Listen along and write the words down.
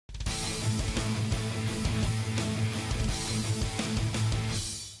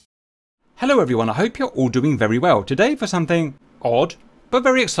Hello everyone, I hope you're all doing very well. Today for something odd, but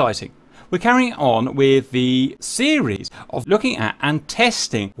very exciting. We're carrying on with the series of looking at and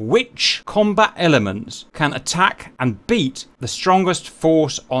testing which combat elements can attack and beat the strongest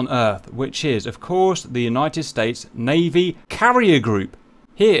force on Earth, which is, of course, the United States Navy Carrier Group.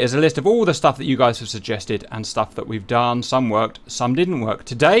 Here is a list of all the stuff that you guys have suggested and stuff that we've done. Some worked, some didn't work.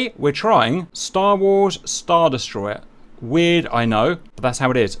 Today, we're trying Star Wars Star Destroyer. Weird, I know, but that's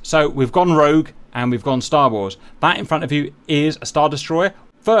how it is. So we've gone Rogue and we've gone Star Wars. That in front of you is a Star Destroyer.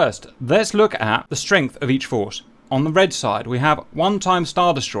 First, let's look at the strength of each force. On the red side, we have 1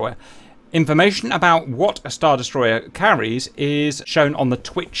 Star Destroyer. Information about what a Star Destroyer carries is shown on the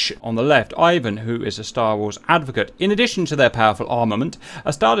Twitch on the left. Ivan, who is a Star Wars advocate. In addition to their powerful armament,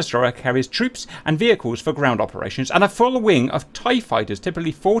 a Star Destroyer carries troops and vehicles for ground operations and a full wing of TIE fighters,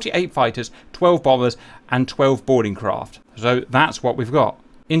 typically 48 fighters, 12 bombers and 12 boarding craft. So that's what we've got.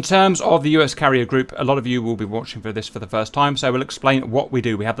 In terms of the US Carrier Group, a lot of you will be watching for this for the first time, so we'll explain what we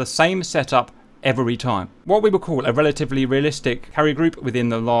do. We have the same setup every time. What we would call a relatively realistic carrier group within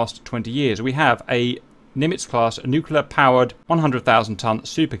the last 20 years. We have a Nimitz class nuclear powered 100,000 ton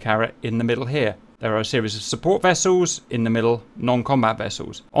supercarrier in the middle here. There are a series of support vessels in the middle, non-combat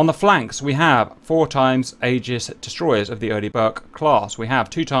vessels. On the flanks we have 4 Aegis destroyers of the early Burke class. We have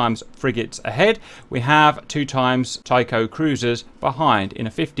 2 frigates ahead. We have 2 Tycho cruisers behind in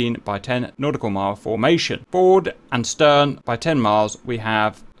a 15 by 10 nautical mile formation. Forward and stern by 10 miles we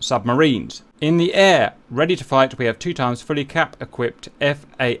have submarines. In the air, ready to fight, we have 2 fully cap-equipped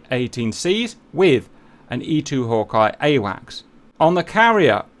F/A-18Cs with an E-2 Hawkeye AWACS. On the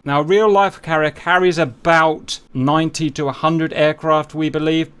carrier, now a real-life carrier carries about 90 to 100 aircraft, we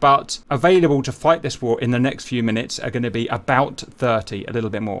believe, but available to fight this war in the next few minutes are going to be about 30, a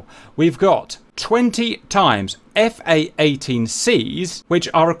little bit more. We've got 20 F/A-18Cs, which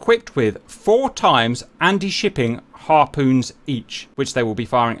are equipped with 4 anti-shipping harpoons each, which they will be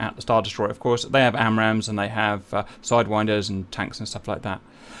firing at the Star Destroyer. Of course, they have AMRAAMs and they have Sidewinders and tanks and stuff like that.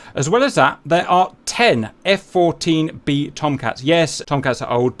 As well as that, there are 10 F-14B Tomcats. Yes, Tomcats are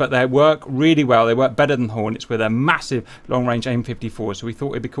old, but they work really well. They work better than Hornets with a massive long-range AIM-54, so we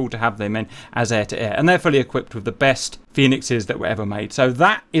thought it'd be cool to have them in as air-to-air. And they're fully equipped with the best Phoenixes that were ever made. So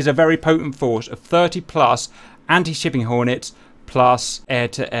that is a very potent force of 30+ anti-shipping Hornets plus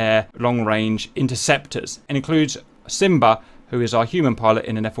air-to-air long-range interceptors. It includes Simba, who is our human pilot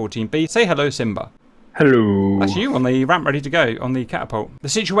in an F-14B. Say hello, Simba. Hello. That's you on the ramp ready to go on the catapult. The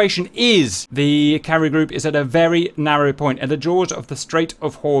situation is the carrier group is at a very narrow point at the jaws of the Strait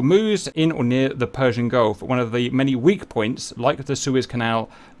of Hormuz in or near the Persian Gulf, one of the many weak points like the Suez Canal,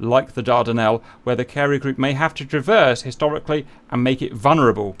 like the Dardanelles, where the carrier group may have to traverse historically and make it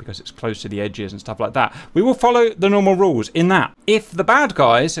vulnerable because it's close to the edges and stuff like that. We will follow the normal rules in that if the bad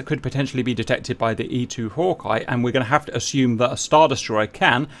guys could potentially be detected by the E-2 Hawkeye, and we're going to have to assume that a Star Destroyer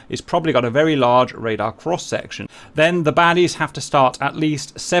can, it's probably got a very large radar cross-section, then the baddies have to start at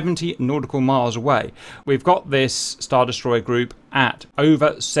least 70 nautical miles away. We've got this Star Destroyer group at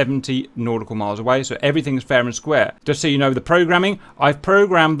over 70 nautical miles away, so everything's fair and square. Just so you know the programming, I've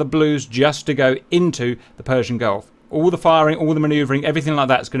programmed the Blues just to go into the Persian Gulf. All the firing, all the manoeuvring, everything like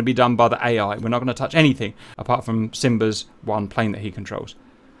that is going to be done by the AI. We're not going to touch anything apart from Simba's one plane that he controls.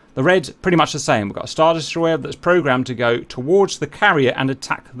 The red's pretty much the same. We've got a Star Destroyer that's programmed to go towards the carrier and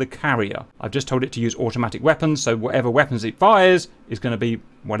attack the carrier. I've just told it to use automatic weapons, so whatever weapons it fires is going to be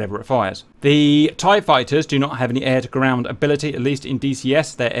whatever it fires. The TIE fighters do not have any air-to-ground ability, at least in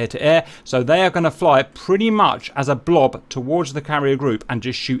DCS, they're air-to-air, so they are going to fly pretty much as a blob towards the carrier group and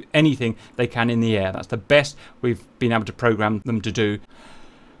just shoot anything they can in the air. That's the best we've been able to program them to do.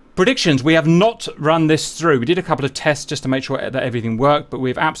 Predictions, we have not run this through. We did a couple of tests just to make sure that everything worked, but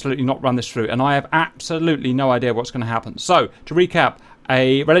we've absolutely not run this through, and I have absolutely no idea what's going to happen. So, to recap,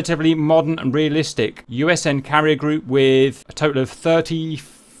 a relatively modern and realistic USN carrier group with a total of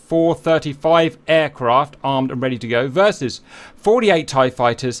 35 aircraft armed and ready to go versus 48 TIE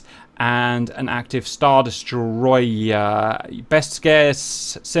fighters and an active Star Destroyer. Best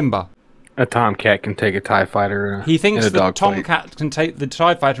scares Simba. A Tomcat can take a TIE fighter. He thinks the Tomcat can take the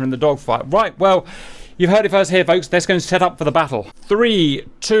TIE fighter in the dogfight. Right, well, you've heard it first here, folks. Let's go and set up for the battle. 3,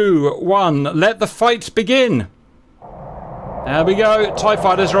 2, 1. Let the fight begin. There we go. TIE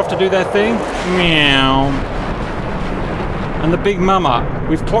fighters are off to do their thing. Meow. And the big mama,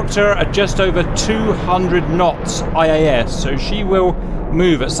 we've clocked her at just over 200 knots IAS, so she will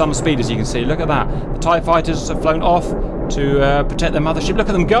move at some speed, as you can see. Look at that. The TIE fighters have flown off to protect their mothership. Look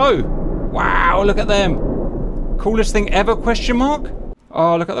at them go. Wow, look at them. Coolest thing ever, question mark?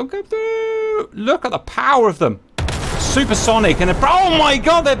 Oh, look at them go through. Look at the power of them. supersonic, and oh my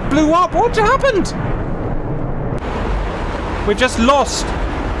god, they blew up. What happened? We just lost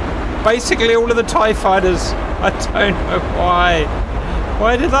basically all of the TIE fighters. I don't know why.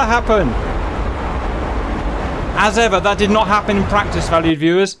 Why did that happen? As ever, that did not happen in practice, valued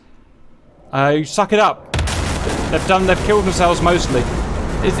viewers. You suck it up. They've killed themselves mostly.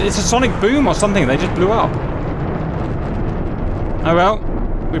 It's a sonic boom or something. They just blew up. Oh well,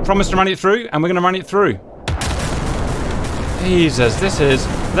 we promised to run it through, and we're going to run it through. Jesus, this is,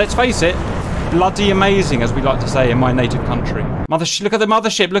 let's face it, bloody amazing, as we like to say in my native country. Look at the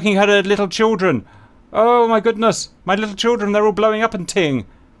mothership looking at her little children. Oh my goodness, my little children, they're all blowing up and ting.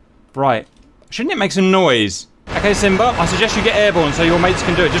 Right, shouldn't it make some noise? Okay, Simba, I suggest you get airborne so your mates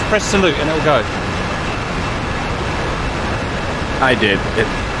can do it. Just press salute and it'll go. I did. It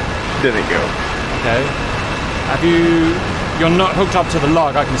didn't go. Okay. You're not hooked up to the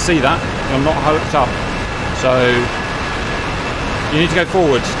lug, I can see that. You're not hooked up. So, you need to go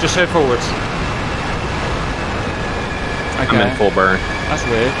forwards. Just go forwards. Okay. I'm in full burn. That's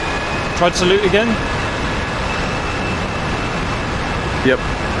weird. Try to salute again? Yep.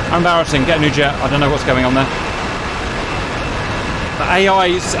 Embarrassing. Get a new jet. I don't know what's going on there. The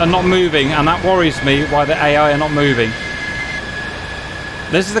AIs are not moving, and that worries me why the AI are not moving.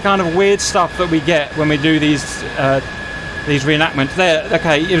 This is the kind of weird stuff that we get when we do these reenactments. There,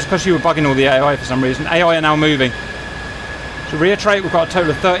 okay, it was because you were bugging all the AI for some reason. AI are now moving. To reiterate, we've got a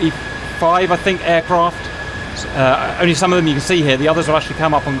total of 35, I think, aircraft. Only some of them you can see here. The others will actually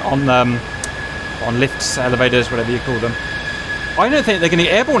come up on lifts, elevators, whatever you call them. I don't think they're going to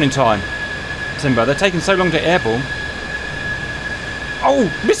get airborne in time, Simba. They're taking so long to airborne. Oh,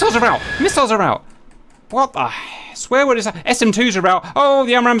 missiles are out! Missiles are out! What the... I swear, what is that? SM2s are out. Oh,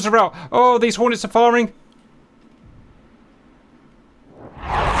 the AMRAAMs are out. Oh, these Hornets are firing.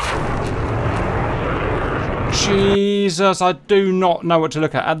 Jesus, I do not know what to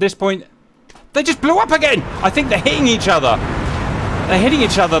look at. At this point, they just blew up again. I think they're hitting each other. They're hitting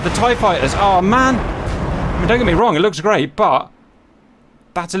each other, the TIE fighters. Oh, man. I mean, don't get me wrong, it looks great, but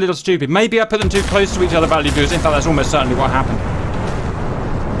that's a little stupid. Maybe I put them too close to each other, value viewers. In fact, that's almost certainly what happened.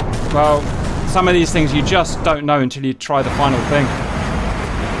 Well... some of these things you just don't know until you try the final thing.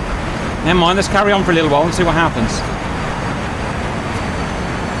 Never mind, let's carry on for a little while and see what happens.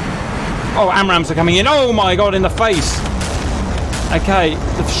 Oh, AMRAAMs are coming in. Oh my god, in the face. Okay,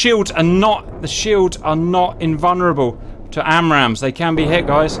 the shields are not invulnerable to AMRAAMs. They can be hit,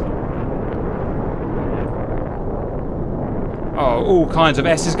 guys. Oh, all kinds of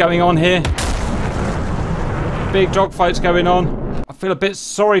S's going on here. Big dogfights going on. I feel a bit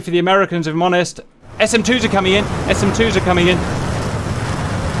sorry for the Americans, if I'm honest. SM2s are coming in. SM2s are coming in.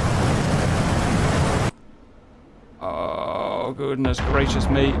 Oh, goodness gracious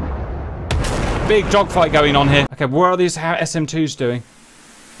me. Big dogfight going on here. Okay, what are these SM2s doing?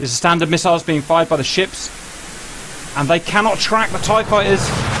 These are standard missiles being fired by the ships. And they cannot track the TIE fighters.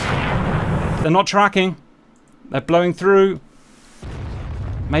 They're not tracking. They're blowing through.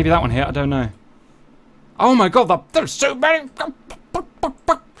 Maybe that one here, I don't know. Oh my god, there's so many.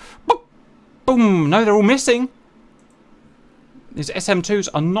 Boom. No, they're all missing. These SM2s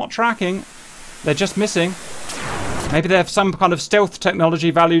are not tracking. They're just missing. Maybe they have some kind of stealth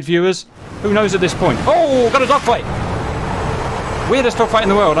technology, valued viewers. Who knows at this point? Oh, got a dogfight. Weirdest dogfight in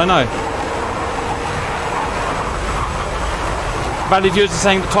the world, I know. Valued viewers are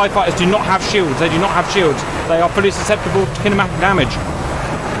saying that TIE fighters do not have shields. They do not have shields. They are fully susceptible to kinematic damage.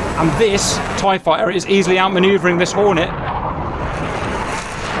 And this TIE fighter is easily outmaneuvering this Hornet.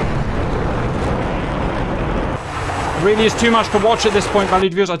 It really is too much to watch at this point,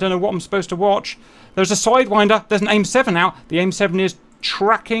 valued viewers. I don't know what I'm supposed to watch. There's a Sidewinder. There's an AIM-7 out. The AIM-7 is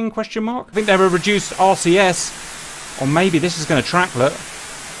tracking, question mark. I think they're a reduced RCS. Or maybe this is going to track, look.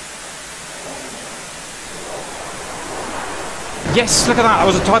 Yes, look at that. That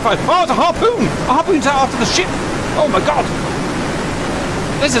was a TIE fighter. Oh, it's a harpoon. A harpoon's out after the ship. Oh my god.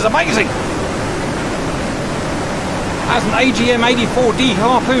 This is amazing! That's an AGM-84D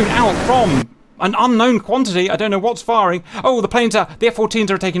harpoon out from an unknown quantity. I don't know what's firing. Oh, the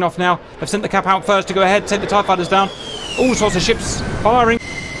F-14s are taking off now. They've sent the cap out first to go ahead, take the TIE fighters down. All sorts of ships firing.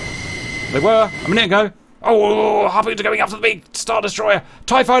 They were a minute ago. Oh, harpoons are going after the big Star Destroyer.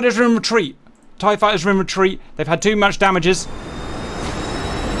 TIE fighters are in retreat. TIE fighters are in retreat. They've had too much damages.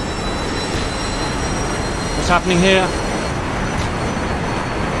 What's happening here?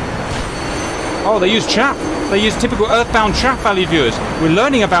 Oh, they use chaff. They use typical Earthbound chaff, valued viewers. We're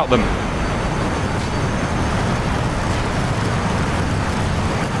learning about them.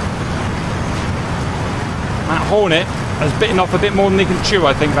 That Hornet has bitten off a bit more than he can chew,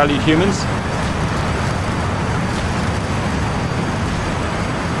 I think, valued humans.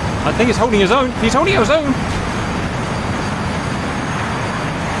 I think he's holding his own. He's holding his own.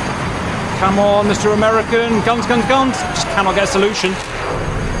 Come on, Mr. American. Guns, guns, guns. Just cannot get a solution.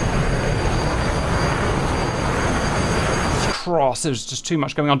 Cross, there's just too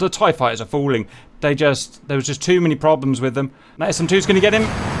much going on. The TIE fighters are falling. There was just too many problems with them. That SM2's going to get him.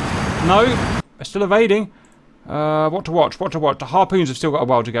 No, they're still evading. What to watch, what to watch. The harpoons have still got a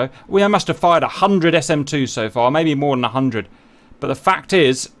while to go. We must have fired 100 SM2s so far, maybe more than 100. But the fact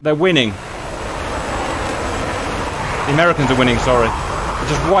is, they're winning. The Americans are winning, sorry. They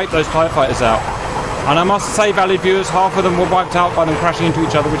just wiped those TIE fighters out. And I must say, valued viewers, half of them were wiped out by them crashing into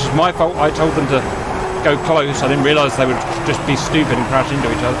each other, which is my fault. I told them to go close. I didn't realise they would just be stupid and crash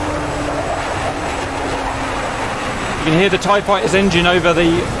into each other. You can hear the TIE fighter's engine over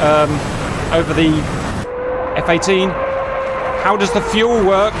the F-18. How does the fuel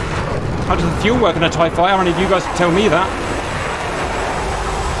work? How does the fuel work in a TIE fighter? I need you guys to tell me that.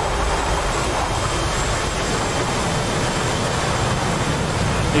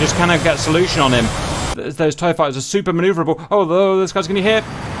 You just cannot get a solution on him. Those TIE fighters are super manoeuvrable. Oh, this guy's going to get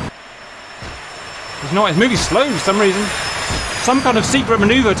hit. He's not. He's moving slow for some reason. Some kind of secret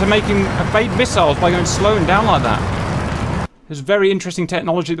maneuver to make him evade missiles by going slow and down like that. There's very interesting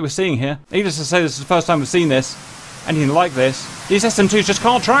technology that we're seeing here. Needless to say, this is the first time we've seen this. Anything like this. These SM2s just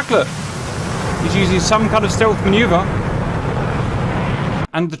can't track, look. He's using some kind of stealth maneuver.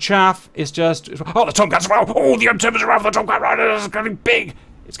 And the chaff is just... Oh, the Tomcats are out! Oh, the M7s are out! The Tomcat Rider is getting big!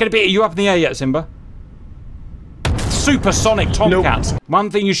 It's going to be... Are you up in the air yet, Simba? Supersonic Tomcats. Nope. One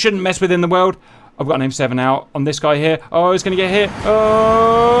thing you shouldn't mess with in the world... I've got an M7 out on this guy here. Oh, he's going to get hit.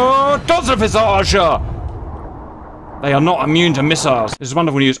 Oh, Dozer Visage! They are not immune to missiles. This is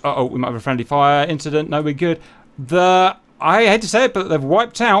wonderful news. Uh-oh, we might have a friendly fire incident. No, we're good. I hate to say it, but they've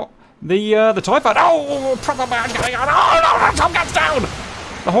wiped out the TIE fighter. Oh, proper bad going on. Oh, no, the Tomcat's down!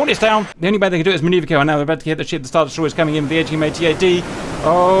 The Hornet's down. The only way they can do it is maneuver kill. Now they're about to hit the ship. The Star Destroyer is coming in with the AGM-80AD.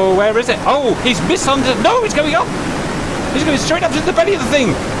 Oh, where is it? Oh, he's misunderstood. No, he's going up. He's going straight up to the belly of the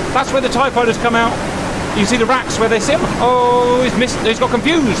thing. That's where the TIE fighters come out. You see the racks where they sit. Oh, he's missed. He's got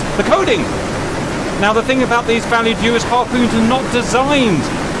confused. The coding. Now, the thing about these valued viewers, harpoons are not designed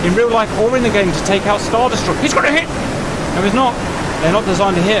in real life or in the game to take out Star Destroyer. He's got to hit. No, he's not. They're not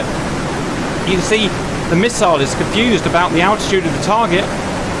designed to hit. You can see the missile is confused about the altitude of the target.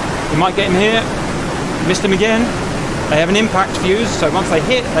 You might get him here. Missed him again. They have an impact fuse, so once they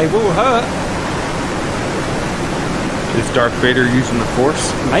hit, they will hurt. Is Darth Vader using the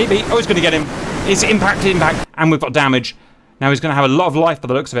Force? Maybe. Oh, he's going to get him. It's impact, impact. And we've got damage. Now he's going to have a lot of life by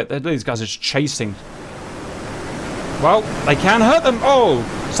the looks of it. These guys are just chasing. Well, they can hurt them. Oh,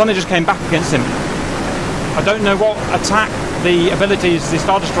 something just came back against him. I don't know what attack the abilities the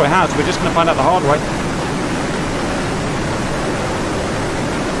Star Destroyer has. We're just going to find out the hard way.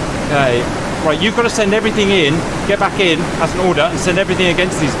 Okay. Right, you've got to send everything in, get back in as an order, and send everything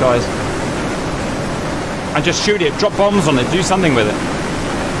against these guys. And just shoot it, drop bombs on it, do something with it.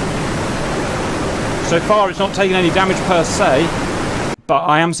 So far it's not taking any damage per se, but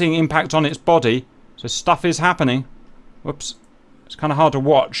I am seeing impact on its body, so stuff is happening. Whoops. It's kind of hard to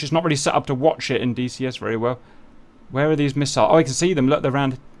watch. It's not really set up to watch it in DCS very well. Where are these missiles? Oh, I can see them. Look, they're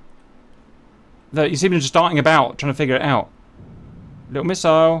around. Look, you see them just darting about, trying to figure it out. Little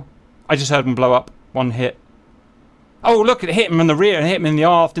missile. I just heard them blow up. One hit. Oh, look, it hit him in the rear and hit him in the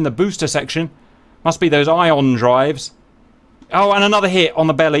aft, in the booster section. Must be those ion drives. Oh, and another hit on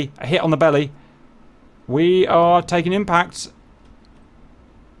the belly. A hit on the belly. We are taking impacts.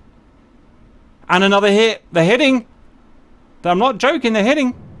 And another hit. They're hitting. I'm not joking, they're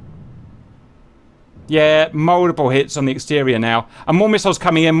hitting. Yeah, multiple hits on the exterior now. And more missiles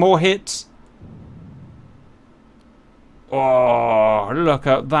coming in, more hits. Oh, look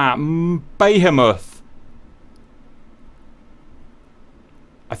at that behemoth.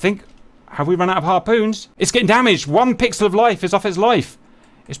 I think... Have we run out of harpoons? It's getting damaged. 1 pixel of life is off its life.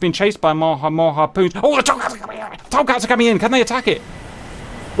 It's been chased by more harpoons. Oh, the Tomcats are coming in. Tomcats are coming in. Can they attack it?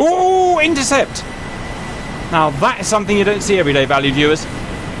 Oh, intercept. Now, that is something you don't see every day, valued viewers.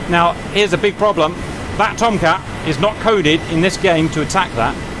 Now, here's a big problem. That Tomcat is not coded in this game to attack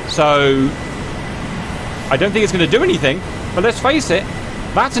that. So, I don't think it's going to do anything. But let's face it,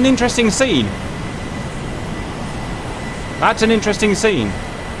 that's an interesting scene. That's an interesting scene.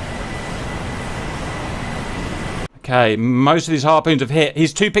 Okay, most of these harpoons have hit.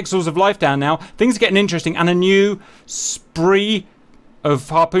 He's 2 pixels of life down now. Things are getting interesting, and a new spree of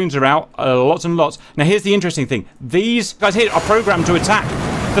harpoons are out. Lots and lots. Now, here's the interesting thing. These guys here are programmed to attack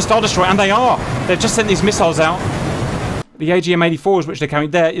the Star Destroyer, and they are. They've just sent these missiles out. The AGM-84s, which they're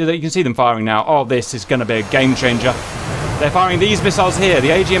carrying there, you can see them firing now. Oh, this is going to be a game changer. They're firing these missiles here. The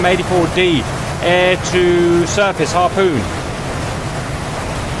AGM-84D air-to-surface harpoon.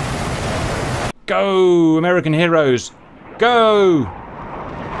 Go, American heroes. Go!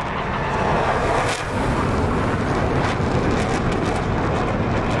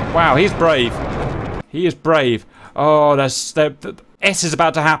 Wow, he's brave. He is brave. Oh, S is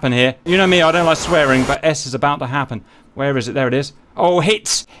about to happen here. You know me, I don't like swearing, but S is about to happen. Where is it? There it is. Oh,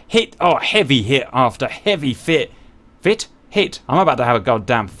 hits! Hit! Oh, heavy hit after heavy fit. Fit? Hit. I'm about to have a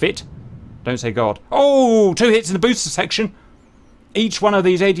goddamn fit. Don't say God. Oh, 2 hits in the booster section. Each one of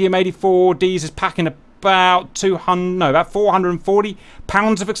these AGM-84Ds is packing about 440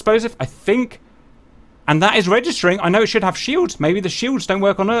 pounds of explosive, I think. And that is registering. I know it should have shields. Maybe the shields don't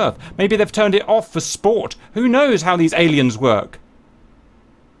work on Earth. Maybe they've turned it off for sport. Who knows how these aliens work?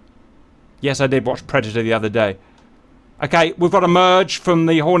 Yes, I did watch Predator the other day. Okay, we've got to merge from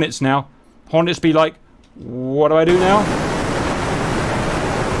the Hornets now. Hornets be like, what do I do now?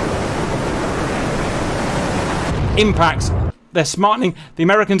 Impacts. They're smartening. The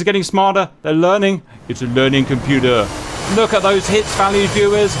Americans are getting smarter. They're learning. It's a learning computer. Look at those hits, valued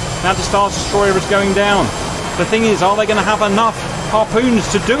viewers. Now the Star Destroyer is going down. The thing is, are they going to have enough harpoons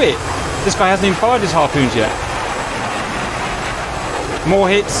to do it? This guy hasn't even fired his harpoons yet. More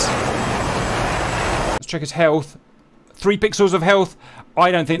hits. Let's check his health. 3 pixels of health.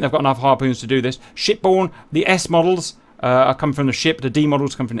 I don't think they've got enough harpoons to do this. Shipborne, the S models are coming from the ship. The D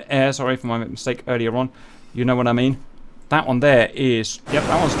models come from the air. Sorry for my mistake earlier on. You know what I mean. That one there is... Yep,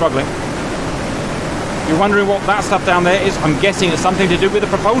 that one's struggling. You're wondering what that stuff down there is? I'm guessing it's something to do with the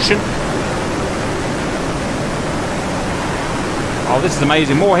propulsion. Oh, this is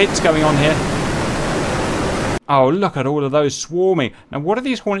amazing. More hits going on here. Oh, look at all of those swarming. Now, what are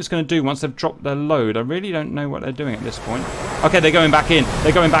these Hornets going to do once they've dropped their load? I really don't know what they're doing at this point. Okay, they're going back in.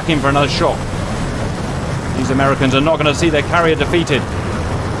 They're going back in for another shot. These Americans are not going to see their carrier defeated.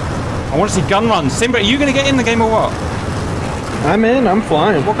 I want to see gun runs. Simba, are you going to get in the game or what? I'm in. I'm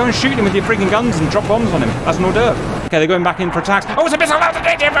flying. Well, go and shoot him with your freaking guns and drop bombs on him. That's an hors d'oeuvre. Okay, they're going back in for attacks. Oh, it's a missile out!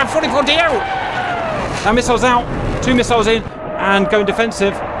 44DO! That missile's out. 2 missiles in and going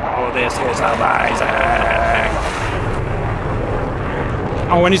defensive. Oh, this is amazing.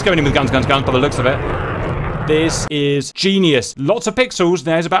 Oh, and he's going in with guns by the looks of it. This is genius. Lots of pixels.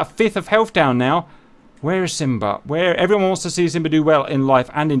 There's about a 5th of health down now. Where is Simba? Where? Everyone wants to see Simba do well in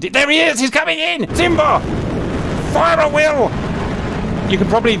life and indeed. There he is! He's coming in! Simba! Fire at will! You can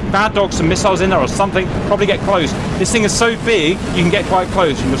probably bad dog some missiles in there or something. Probably get close. This thing is so big, you can get quite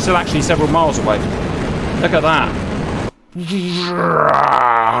close. And you're still actually several miles away. Look at that.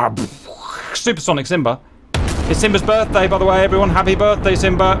 Supersonic Simba. It's Simba's birthday, by the way, everyone. Happy birthday,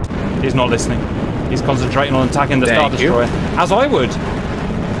 Simba. He's not listening. He's concentrating on attacking the Star Destroyer. As I would.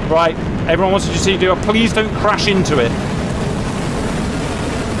 Right. Everyone wants to see you do a please don't crash into it.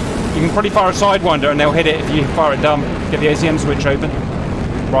 You can probably fire a Sidewinder and they'll hit it if you fire it dumb. Get the ACM switch open.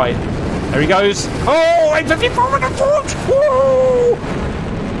 Right. There he goes. Oh, 854 with a foot! Whoa!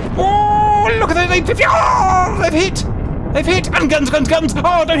 Oh, look at those 850. Oh, they've hit! They've hit! And guns!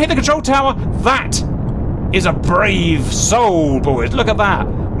 Oh, don't hit the control tower! That is a brave soul, boys. Look at that.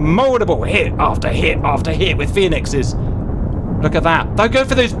 Multiple hit after hit after hit with Phoenixes. Look at that. Don't go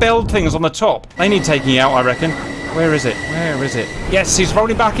for those belled things on the top. They need taking out, I reckon. Where is it? Where is it? Yes, he's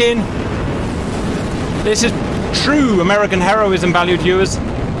rolling back in. This is true American heroism, valued viewers.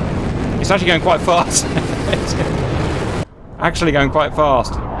 It's actually going quite fast. Actually going quite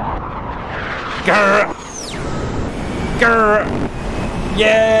fast. Grr! Grr!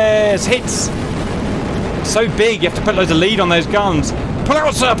 Yes! Hits! So big, you have to put loads of lead on those guns. Pull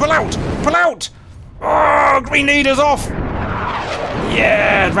out, sir! Pull out! Pull out! Oh, green leader's off!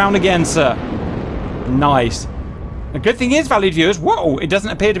 Yeah! Round again, sir. Nice. The good thing is, valued viewers, whoa, it doesn't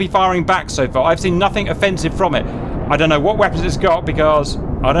appear to be firing back so far. I've seen nothing offensive from it. I don't know what weapons it's got because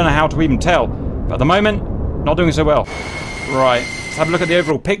I don't know how to even tell. But at the moment, not doing so well. Right, let's have a look at the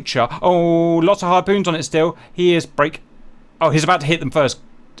overall picture. Oh, lots of harpoons on it still. He is break. Oh, he's about to hit them first.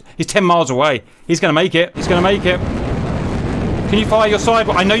 He's 10 miles away. He's going to make it. He's going to make it. Can you fire your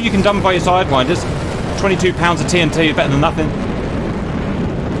Sidewinder? I know you can dump fire your Sidewinders. 22 pounds of TNT is better than nothing.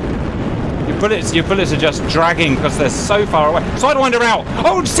 Your bullets are just dragging because they're so far away. Sidewinder out!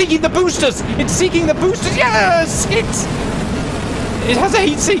 Oh, it's seeking the boosters! It's seeking the boosters! Yes! It has a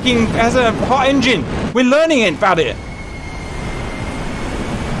heat-seeking, has a hot engine. We're learning about it.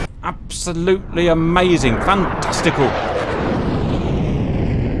 Absolutely amazing. Fantastical.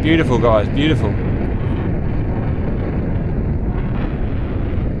 Beautiful, guys. Beautiful.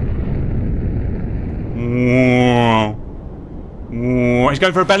 Whoa. He's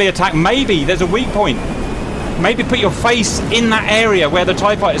going for a belly attack. Maybe there's a weak point. Maybe put your face in that area where the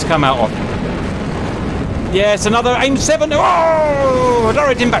TIE fighters come out of. Yes, another aim 7. Oh!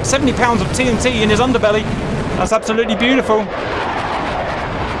 Direct impact. 70 pounds of TNT in his underbelly. That's absolutely beautiful.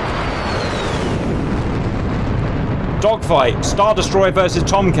 Dogfight. Star Destroyer versus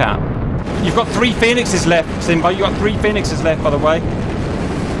Tomcat. You've got 3 Phoenixes left, Simba. You've got 3 Phoenixes left, by the way.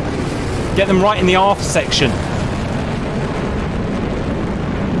 Get them right in the aft section.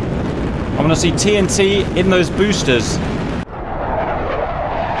 I want to see TNT in those boosters.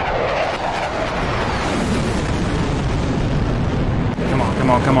 Come on, come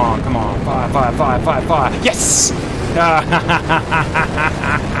on, come on, come on. Fire, fire, fire, fire, fire. Yes!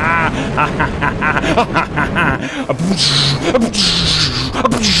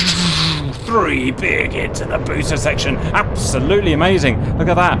 3 big into the booster section. Absolutely amazing. Look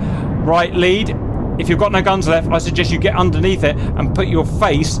at that. Right lead. If you've got no guns left, I suggest you get underneath it and put your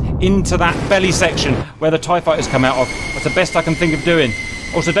face into that belly section where the TIE fighters come out of. That's the best I can think of doing.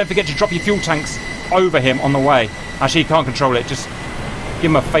 Also, don't forget to drop your fuel tanks over him on the way. Actually, you can't control it. Just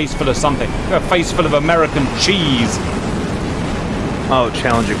give him a face full of something. A face full of American cheese. Oh,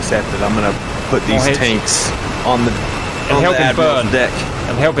 challenge accepted. I'm gonna put these tanks on the Admiral's deck.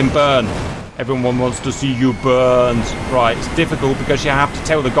 It'll help him burn. Everyone wants to see you burned. Right, it's difficult because you have to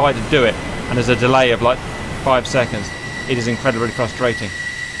tell the guy to do it. And there's a delay of like 5 seconds. It is incredibly frustrating.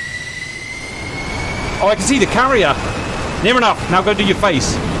 Oh, I can see the carrier. Near enough. Now go do your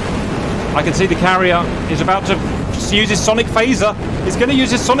face. I can see the carrier is about to use his sonic phaser. He's going to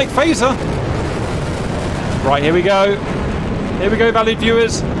use his sonic phaser. Right, here we go. Here we go, valued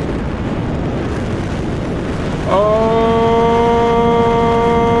viewers. Oh!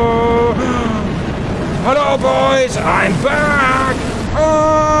 Hello, boys. I'm back.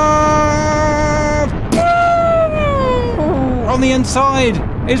 On the inside.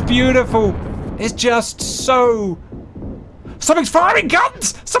 It's beautiful. It's just so... Something's firing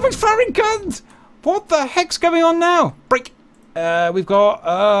guns! Something's firing guns! What the heck's going on now? Break. We've got...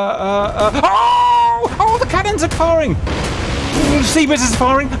 Oh, the cannons are firing! Seabirds is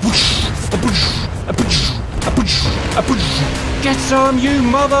firing! Get some, you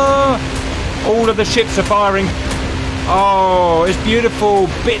mother! All of the ships are firing. Oh, it's beautiful.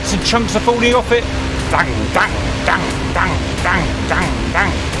 Bits and chunks are falling off it. Dang, dang, dang, dang, dang, dang,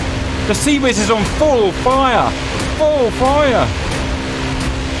 dang. The Sea Whiz is on full fire. Full fire.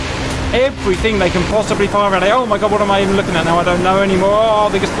 Everything they can possibly fire at it. Oh my god, what am I even looking at now? I don't know anymore. Oh,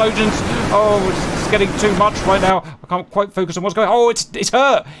 the explosions. Oh, it's getting too much right now. I can't quite focus on what's going on. Oh, it's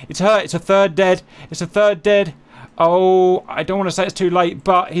hurt. It's hurt. It's a third dead. It's a third dead. Oh, I don't want to say it's too late,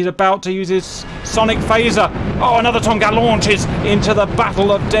 but he's about to use his sonic phaser. Oh, another Tomcat launches into the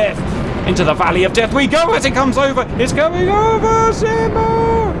battle of death. Into the valley of death we go as it comes over. It's coming over,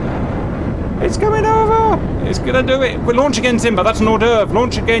 Simba. It's coming over. It's going to do it. We'll launch again, Simba. That's an hors d'oeuvre.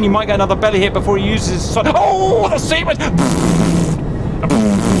 Launch again. You might get another belly hit before he uses his... Oh, the sea whiz.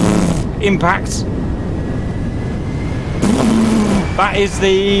 Impact. That is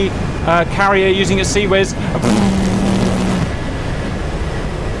the carrier using its sea whiz.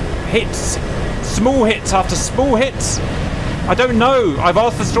 Hits. Small hits after small hits. I don't know. I've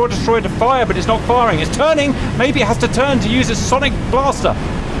asked the Star Destroyer to fire, but it's not firing. It's turning. Maybe it has to turn to use its sonic blaster.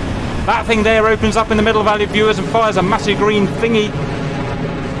 That thing there opens up in the middle of valued viewers and fires a massive green thingy.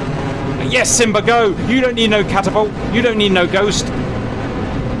 Yes, Simba, go. You don't need no catapult. You don't need no ghost.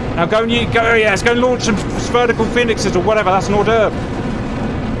 Now go and yes, go and launch some vertical phoenixes or whatever. That's an hors d'oeuvre.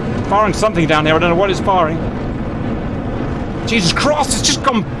 Firing something down here. I don't know what it's firing. Jesus Christ, it's just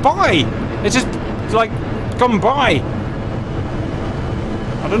gone by. It's just, like, gone by.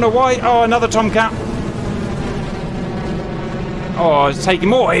 I don't know why. Oh, another Tomcat. Oh, it's taking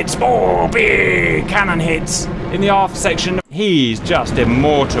more hits. More big cannon hits in the aft section. He's just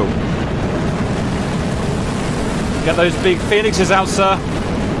immortal. Get those big phoenixes out, sir.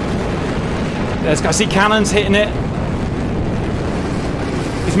 I see cannons hitting it.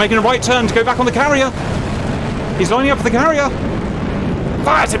 He's making a right turn to go back on the carrier. He's lining up for the carrier.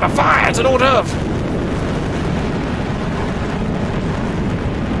 Fire, Timber, fire! It's an hors d'oeuvre.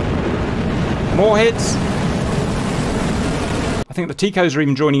 More hits. I think the Ticos are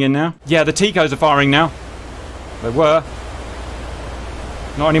even joining in now. Yeah, the Ticos are firing now. They were.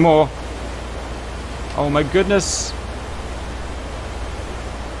 Not anymore. Oh my goodness.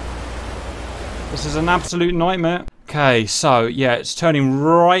 This is an absolute nightmare. Okay, so yeah, it's turning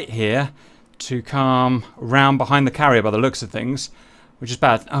right here to come round behind the carrier by the looks of things, which is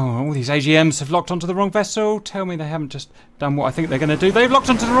bad. Oh, all these AGMs have locked onto the wrong vessel. Tell me they haven't just done what I think they're going to do. They've locked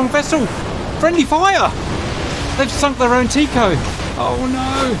onto the wrong vessel. Friendly fire. They've sunk their own Tico. Oh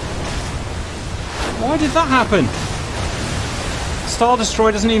no. Why did that happen? Star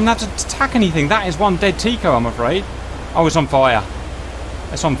Destroyer doesn't even have to attack anything. That is one dead Tico, I'm afraid. Oh, it's on fire.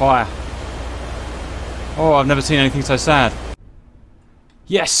 It's on fire. Oh, I've never seen anything so sad.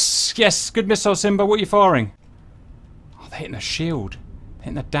 Yes, yes, good missile, Simba. What are you firing? Oh, they're hitting the shield. They're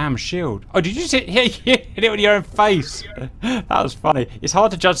hitting the damn shield. Oh, did you see? Yeah, you hit it with your own face. That was funny. It's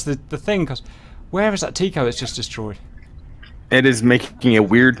hard to judge the thing, because where is that Tico that's just destroyed? It is making a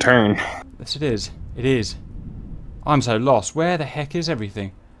weird turn. Yes, it is. It is. I'm so lost. Where the heck is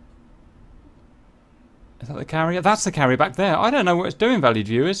everything? Is that the carrier? That's the carrier back there. I don't know what it's doing, valued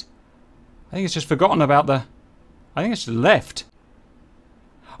viewers. I think it's just forgotten about the... I think it's just left.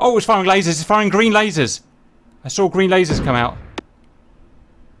 Oh, it's firing lasers. It's firing green lasers. I saw green lasers come out.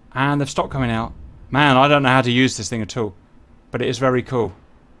 And they've stopped coming out. Man, I don't know how to use this thing at all. But it is very cool.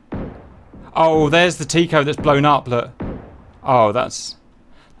 Oh, there's the Tico that's blown up, look. Oh, that's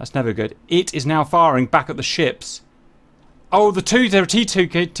never good. It is now firing back at the ships. Oh, there are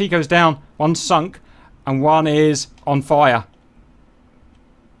T2 Ticos down. One's sunk, and one is on fire.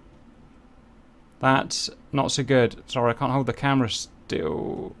 That's not so good. Sorry, I can't hold the camera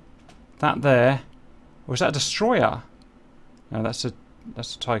still. That there. Or is that a destroyer? No, that's a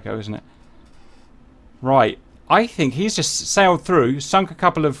Tycho, isn't it? Right. I think he's just sailed through, sunk a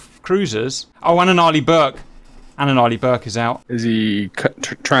couple of cruisers. Oh, and an Arleigh Burke. And an Arleigh Burke is out. Is he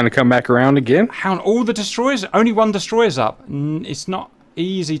trying to come back around again? How all the destroyers? Only one destroyer's up. It's not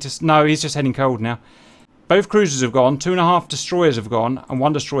easy to... No, he's just heading cold now. Both cruisers have gone. 2.5 destroyers have gone. And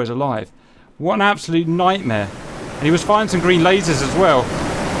 1 destroyer's alive. What an absolute nightmare. And he was firing some green lasers as well.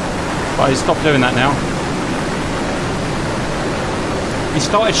 But he's stopped doing that now. He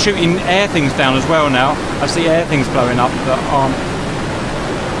started shooting air things down as well now. I see air things blowing up that aren't...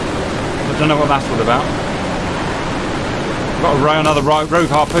 I don't know what that's all about. I've got to row another rogue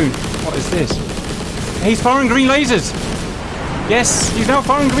harpoon. What is this? He's firing green lasers! Yes, he's now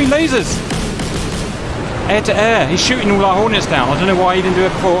firing green lasers! Air to air. He's shooting all our Hornets down. I don't know why he didn't do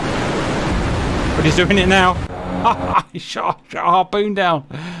it before. But he's doing it now. He shot a harpoon down.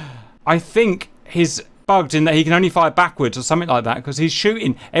 I think he's bugged in that he can only fire backwards or something like that, because he's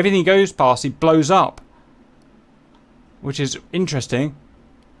shooting. Everything he goes past, he blows up. Which is interesting.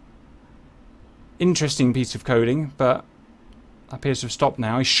 Interesting piece of coding, but appears to have stopped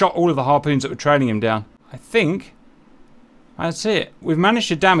now. He shot all of the harpoons that were trailing him down. I think that's it. We've managed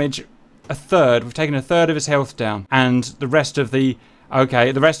to damage a third. We've taken a third of his health down, and the rest of the...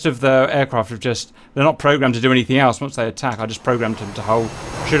 Okay, the rest of the aircraft have just... They're not programmed to do anything else once they attack. I just programmed them to hold.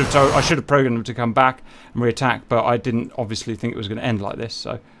 I should have programmed them to come back and re-attack, but I didn't obviously think it was going to end like this.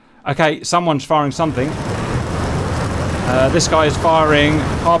 So, okay, someone's firing something. This guy is firing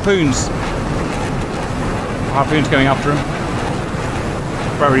harpoons. Harpoons going after him.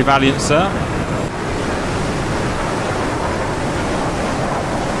 Very valiant, sir.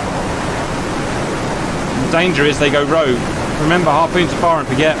 The danger is they go rogue. Remember, harpoons are fire and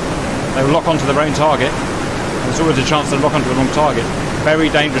forget. They will lock onto their own target. There's always a chance they'll lock onto the wrong target. Very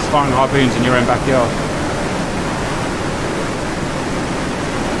dangerous firing harpoons in your own backyard.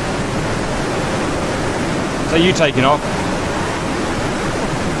 So you taking off?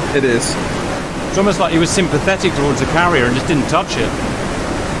 It is. It's almost like he was sympathetic towards the carrier and just didn't touch it.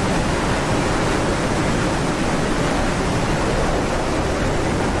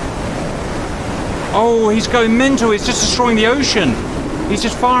 Oh, he's going mental. He's just destroying the ocean. He's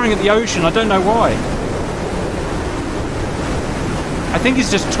just firing at the ocean. I don't know why. I think he's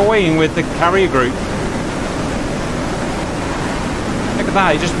just toying with the carrier group. Look at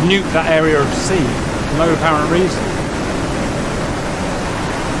that. He just nuked that area of sea for no apparent reason.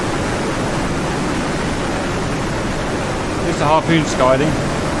 Here's the harpoon skyding.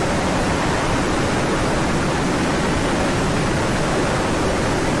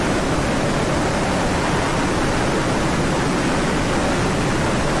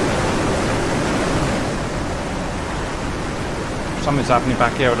 Something's happening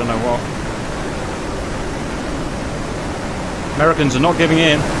back here, I don't know what. Americans are not giving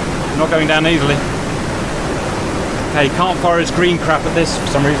in. They're not going down easily. Okay, he can't fire his green crap at this for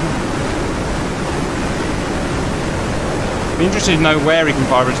some reason. Be interested to know where he can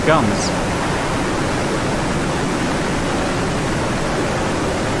fire his guns.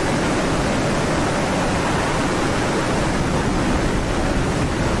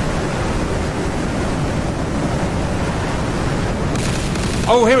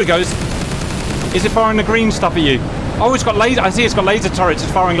 Oh, here it goes. Is it firing the green stuff at you? Oh, it's got laser. I see it's got laser turrets.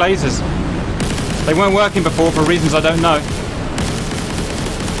 It's firing lasers. They weren't working before for reasons I don't know.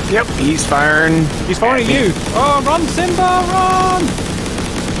 Yep, he's firing. He's firing at you. Oh, run, Simba, run!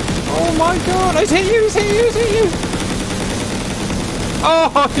 Oh my god! He's hit you! He's hit you! He's hit you!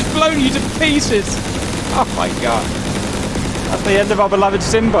 Oh, he's blown you to pieces! Oh my god! That's the end of our beloved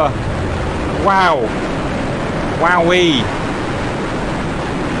Simba. Wow! Wowee!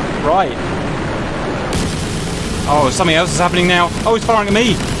 Right. Oh, something else is happening now. Oh, he's firing at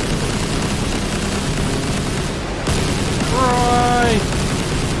me! Right!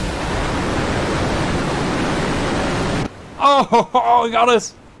 Oh, he got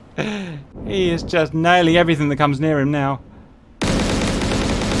us! He is just nailing everything that comes near him now.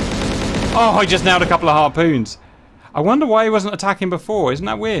 Oh, he just nailed a couple of harpoons. I wonder why he wasn't attacking before. Isn't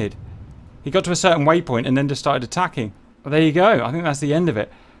that weird? He got to a certain waypoint and then just started attacking. Well, there you go. I think that's the end of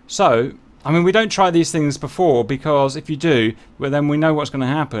it. So, I mean, we don't try these things before because if you do, well, then we know what's going to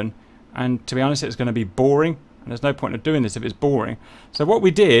happen. And to be honest, it's going to be boring. And there's no point of doing this if it's boring. So what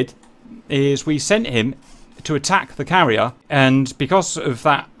we did is we sent him to attack the carrier. And because of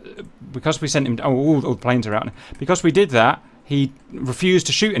that, because we sent him... Oh, all the planes are out now. Because we did that, he refused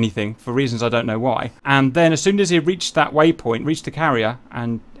to shoot anything for reasons I don't know why. And then as soon as he reached that waypoint, reached the carrier,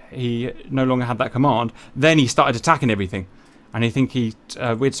 and he no longer had that command, then he started attacking everything. And I think we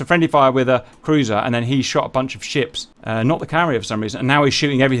had some friendly fire with a cruiser, and then he shot a bunch of ships, not the carrier for some reason. And now he's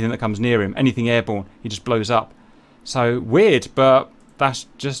shooting everything that comes near him, anything airborne, he just blows up. So weird, but that's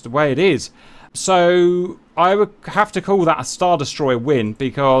just the way it is. So I would have to call that a Star Destroyer win,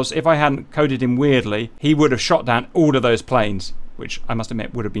 because if I hadn't coded him weirdly, he would have shot down all of those planes, which I must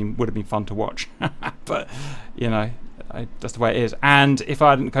admit would have been fun to watch. But you know, that's the way it is. And if I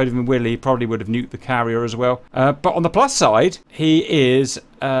hadn't coded him weirdly, he probably would have nuked the carrier as well. But on the plus side, he is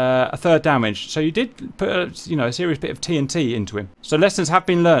a third damage, so you did put a serious bit of TNT into him. So lessons have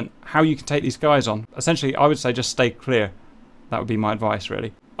been learnt how you can take these guys on. Essentially, I would say just stay clear. That would be my advice,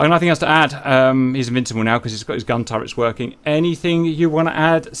 really. I've nothing else to add. He's invincible now because he's got his gun turrets working. Anything you want to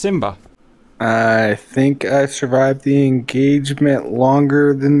add, Simba? I think I survived the engagement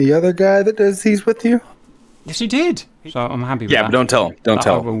longer than the other guy that does these with you. Yes, you did. So I'm happy with that. Yeah, but don't tell him. Don't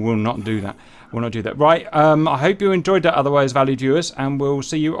tell him. We'll not do that. We'll not do that. Right. I hope you enjoyed that, otherwise valued viewers, and we'll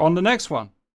see you on the next one.